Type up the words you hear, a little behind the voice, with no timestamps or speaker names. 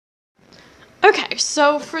Okay,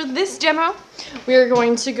 so for this demo, we are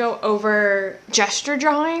going to go over gesture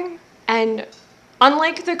drawing, and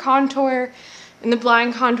unlike the contour and the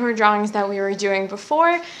blind contour drawings that we were doing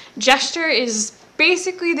before, gesture is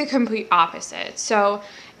basically the complete opposite. So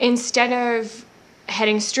instead of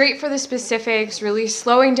heading straight for the specifics, really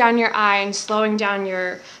slowing down your eye and slowing down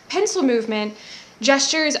your pencil movement,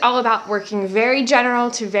 gesture is all about working very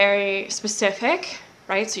general to very specific,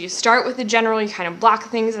 right? So you start with the general, you kind of block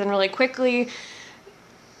things in really quickly.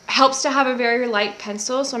 Helps to have a very light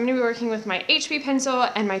pencil. So I'm gonna be working with my HB pencil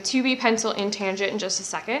and my 2B pencil in Tangent in just a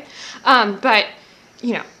second. But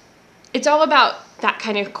you know, it's all about that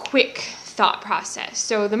kind of quick thought process.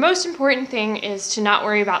 So the most important thing is to not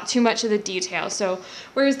worry about too much of the detail. So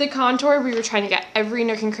whereas the contour, we were trying to get every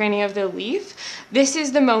nook and cranny of the leaf, this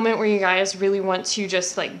is the moment where you guys really want to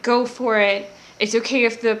just like go for it. It's okay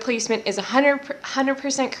if the placement is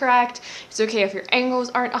 100% correct. It's okay if your angles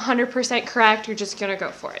aren't 100% correct. You're just gonna go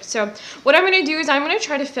for it. So what I'm gonna do is I'm gonna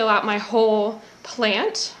try to fill out my whole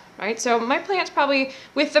plant, right? So my plant's probably,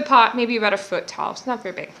 with the pot, maybe about 1 foot tall. It's not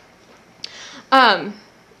very big.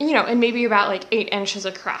 You know, and maybe about like 8 inches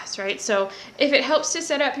across, right? So if it helps to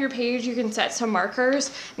set up your page, you can set some markers.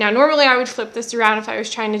 Now, normally I would flip this around if I was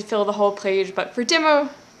trying to fill the whole page, but for demo,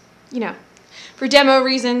 you know, for demo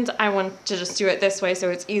reasons, I want to just do it this way so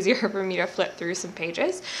it's easier for me to flip through some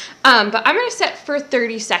pages. But I'm gonna set for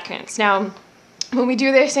 30 seconds. Now, when we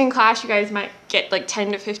do this in class, you guys might get like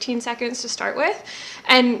 10 to 15 seconds to start with.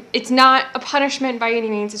 And it's not a punishment by any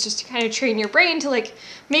means, it's just to kind of train your brain to like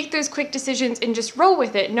make those quick decisions and just roll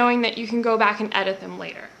with it, knowing that you can go back and edit them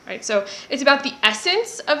later, right? So it's about the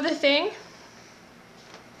essence of the thing.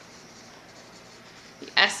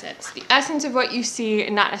 The essence of what you see,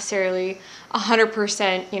 and not necessarily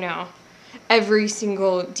 100%, you know, every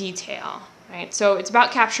single detail, right? So it's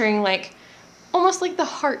about capturing like almost like the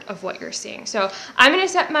heart of what you're seeing. So I'm gonna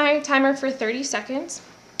set my timer for 30 seconds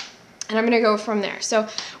and I'm gonna go from there. So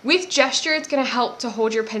with gesture, it's gonna help to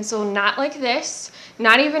hold your pencil not like this,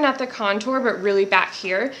 not even at the contour, but really back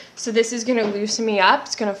here. So this is gonna loosen me up.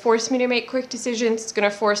 It's gonna force me to make quick decisions. It's gonna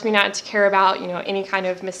force me not to care about, you know, any kind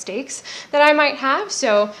of mistakes that I might have.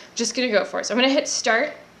 So just gonna go for it. So I'm gonna hit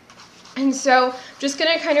start. And so just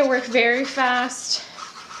gonna kind of work very fast.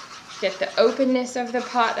 Get the openness of the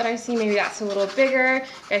pot that I see. Maybe that's a little bigger.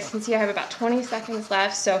 You guys can see I have about 20 seconds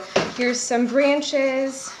left. So here's some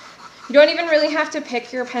branches. You don't even really have to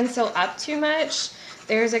pick your pencil up too much.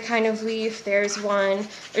 There's a kind of leaf, there's one.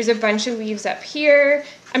 There's a bunch of leaves up here.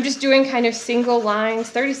 I'm just doing kind of single lines.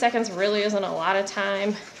 30 seconds really isn't a lot of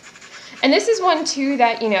time. And this is one too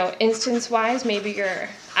that, you know, instance-wise, maybe your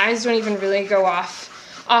eyes don't even really go off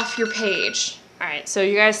your page. All right, so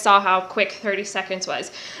you guys saw how quick 30 seconds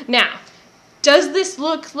was. Now, does this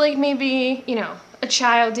look like maybe, you know, a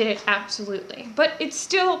child did it? Absolutely. But it's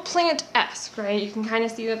still plant-esque, right? You can kind of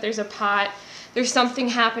see that there's a pot, there's something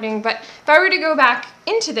happening. But if I were to go back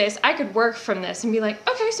into this, I could work from this and be like,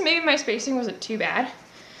 okay, so maybe my spacing wasn't too bad.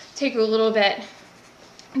 Take a little bit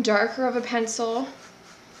darker of a pencil,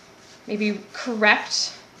 maybe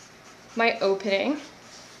correct my opening.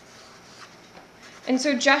 And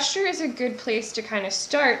so gesture is a good place to kind of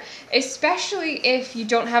start, especially if you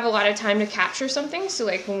don't have a lot of time to capture something. So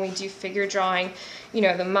like when we do figure drawing, you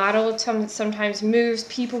know, the model sometimes moves,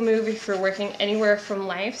 people move if you're working anywhere from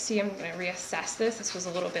life. See, I'm gonna reassess this. This was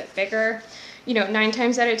a little bit bigger. You know, 9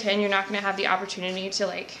 times out of 10, you're not gonna have the opportunity to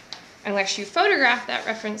like, unless you photograph that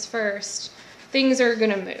reference first, things are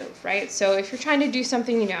gonna move, right? So if you're trying to do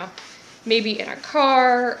something, you know, maybe in a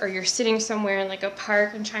car or you're sitting somewhere in like a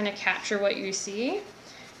park and trying to capture what you see,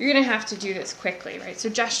 you're gonna have to do this quickly, right? So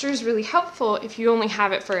gesture is really helpful if you only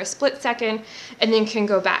have it for a split second and then can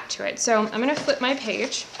go back to it. So I'm gonna flip my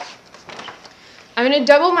page. I'm gonna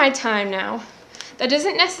double my time now. That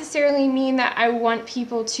doesn't necessarily mean that I want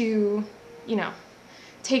people to, you know,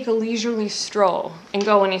 take a leisurely stroll and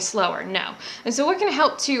go any slower, no. And so what can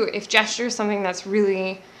help too, if gesture is something that's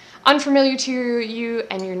really unfamiliar to you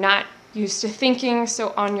and you're not used to thinking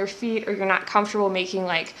so on your feet, or you're not comfortable making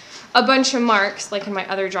like a bunch of marks like in my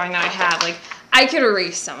other drawing that I have, like I could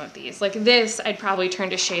erase some of these. Like this, I'd probably turn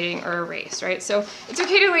to shading or erase, right? So it's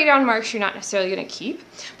okay to lay down marks you're not necessarily gonna keep.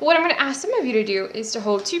 But what I'm gonna ask some of you to do is to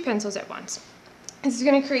hold 2 pencils at once. This is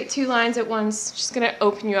gonna create 2 lines at once, just gonna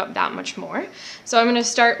open you up that much more. So I'm gonna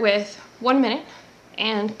start with 1 minute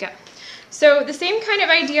and go. So the same kind of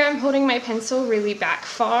idea, I'm holding my pencil really back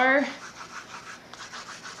far.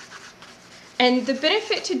 And the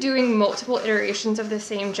benefit to doing multiple iterations of the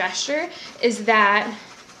same gesture is that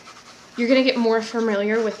you're gonna get more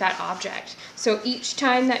familiar with that object. So each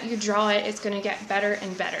time that you draw it, it's gonna get better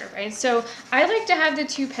and better, right? So I like to have the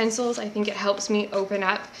 2 pencils. I think it helps me open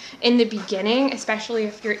up in the beginning, especially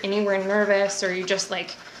if you're anywhere nervous or you just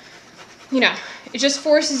like, you know, it just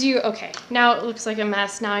forces you, okay, now it looks like a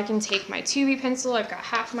mess. Now I can take my 2B pencil, I've got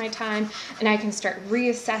half my time, and I can start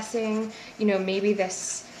reassessing, you know, maybe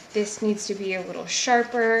this needs to be a little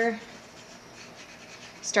sharper.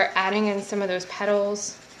 Start adding in some of those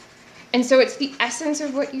petals. And so it's the essence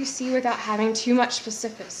of what you see without having too much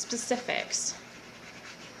specifics.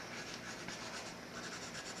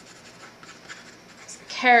 It's the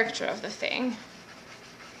character of the thing.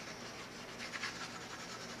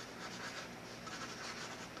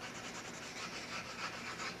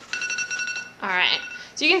 All right,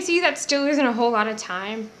 so you can see that still isn't a whole lot of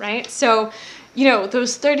time, right? So, you know,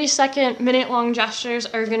 those 30-second, minute-long gestures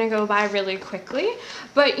are gonna go by really quickly,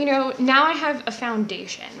 but you know, now I have a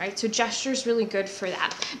foundation, right? So gesture's really good for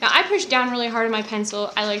that. Now I push down really hard on my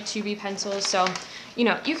pencil. I like 2B pencils, so, you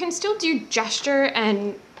know, you can still do gesture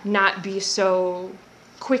and not be so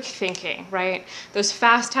quick thinking, right? Those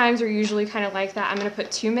fast times are usually kind of like that. I'm gonna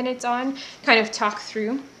put 2 minutes on, kind of talk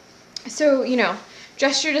through. So, you know,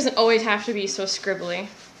 gesture doesn't always have to be so scribbly.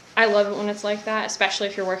 I love it when it's like that, especially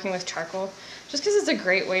if you're working with charcoal, just because it's a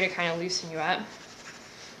great way to kind of loosen you up.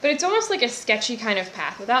 But it's almost like a sketchy kind of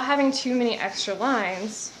path. Without having too many extra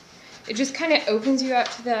lines, it just kind of opens you up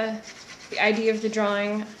to the idea of the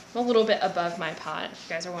drawing a little bit above my pot. If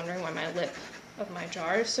you guys are wondering why my lip of my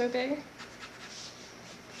jar is so big.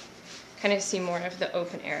 Kind of see more of the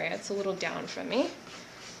open area. It's a little down from me.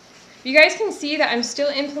 You guys can see that I'm still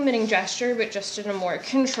implementing gesture, but just in a more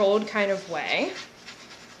controlled kind of way.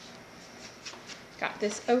 Got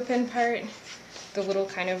this open part, the little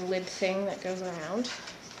kind of lid thing that goes around.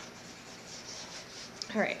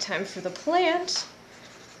 All right, time for the plant.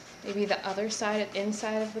 Maybe the other side,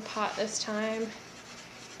 inside of the pot this time.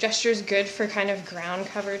 Gesture's good for kind of ground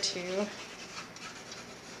cover too.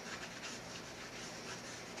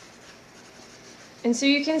 And so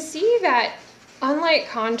you can see that unlike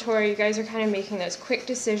contour, you guys are kind of making those quick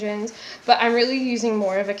decisions, but I'm really using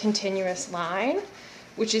more of a continuous line,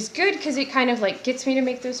 which is good because it kind of like gets me to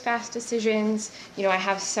make those fast decisions. You know, I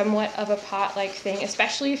have somewhat of a pot-like thing,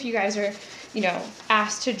 especially if you guys are, you know,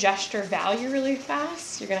 asked to gesture value really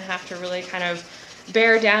fast. You're gonna have to really kind of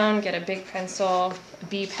bear down, get a big pencil, a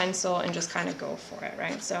B pencil, and just kind of go for it,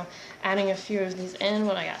 right? So adding a few of these in,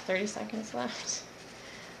 I got 30 seconds left.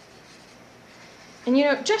 And you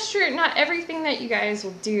know, gesture, not everything that you guys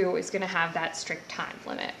will do is gonna have that strict time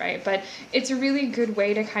limit, right? But it's a really good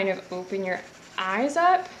way to kind of open your eyes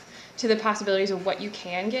up to the possibilities of what you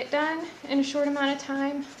can get done in a short amount of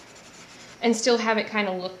time and still have it kind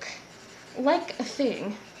of look like a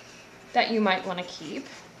thing that you might want to keep.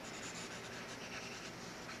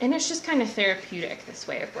 And it's just kind of therapeutic, this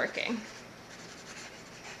way of working.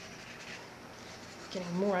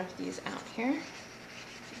 Getting more of these out here.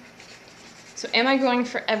 So am I going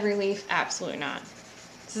for every leaf? Absolutely not.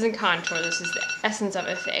 This isn't contour, this is the essence of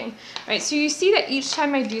a thing, right? So you see that each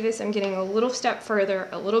time I do this, I'm getting a little step further,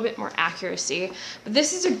 a little bit more accuracy, but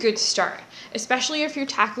this is a good start, especially if you're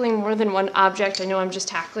tackling more than one object. I know I'm just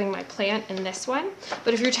tackling my plant in this one,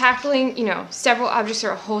 but if you're tackling, you know, several objects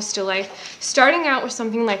or a whole still life, starting out with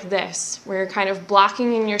something like this, where you're kind of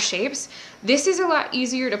blocking in your shapes, this is a lot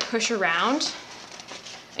easier to push around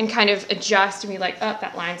and kind of adjust and be like, oh,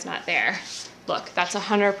 that line's not there. Look, that's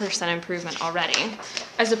 100% improvement already,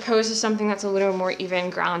 as opposed to something that's a little more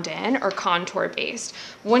even ground in or contour based.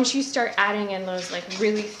 Once you start adding in those like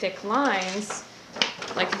really thick lines,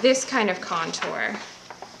 like this kind of contour,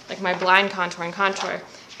 like my blind contour and contour,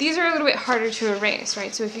 these are a little bit harder to erase,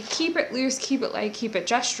 right? So if you keep it loose, keep it light, keep it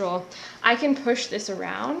gestural, I can push this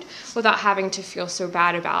around without having to feel so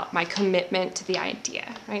bad about my commitment to the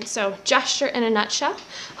idea, right? So gesture in a nutshell,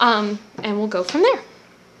 and we'll go from there.